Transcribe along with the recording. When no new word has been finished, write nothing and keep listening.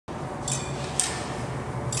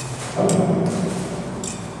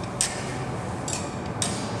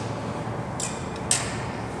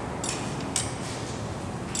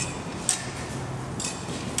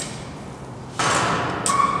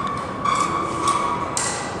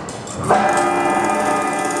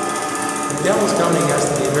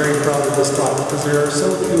very proud of this clock because there are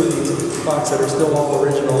so few of these clocks that are still all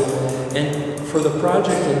original. And for the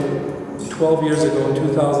project 12 years ago in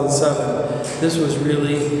 2007, this was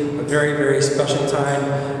really a very, very special time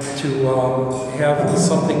to have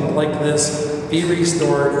something like this be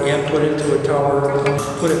restored and put into a tower,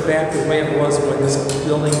 put it back the way it was when this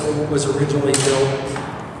building was originally built.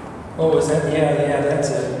 Oh, is that? Yeah, that's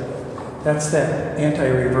it. That's that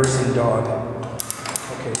anti-reversing dog.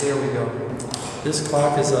 Okay, there we go. This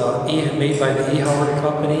clock is made by the E. Howard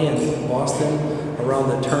Company in Boston around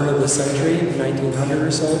the turn of the century, 1900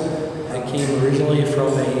 or so. It came originally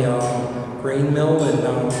from a grain mill in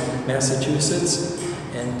Massachusetts,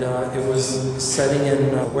 and it was setting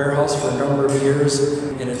in a warehouse for a number of years,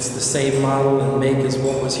 and it's the same model and make as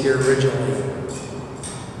what was here originally.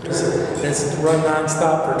 It's run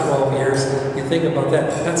non-stop for 12 years. You think about that,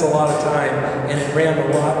 that's a lot of time, and it ran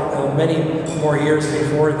a lot, many more years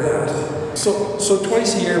before that. So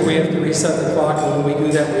twice a year we have to reset the clock, and when we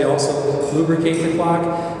do that we also lubricate the clock,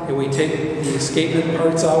 and we take the escapement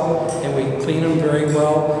parts out, and we clean them very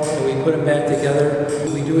well, and we put them back together.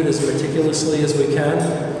 We do it as meticulously as we can,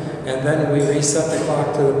 and then we reset the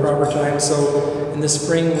clock to the proper time. So in the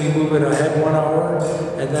spring we move it ahead 1 hour,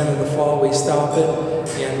 and then in the fall we stop it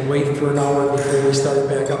and wait for an hour before we start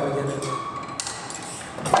back up again.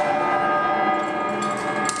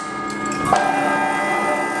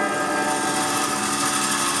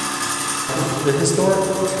 The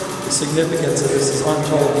historical significance of this is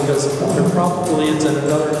untold because there probably is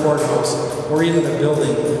another courthouse or even a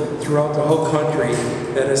building throughout the whole country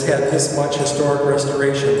that has had this much historic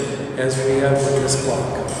restoration as we have with this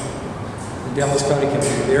clock. And Dallas County can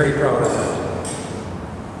be very proud of that.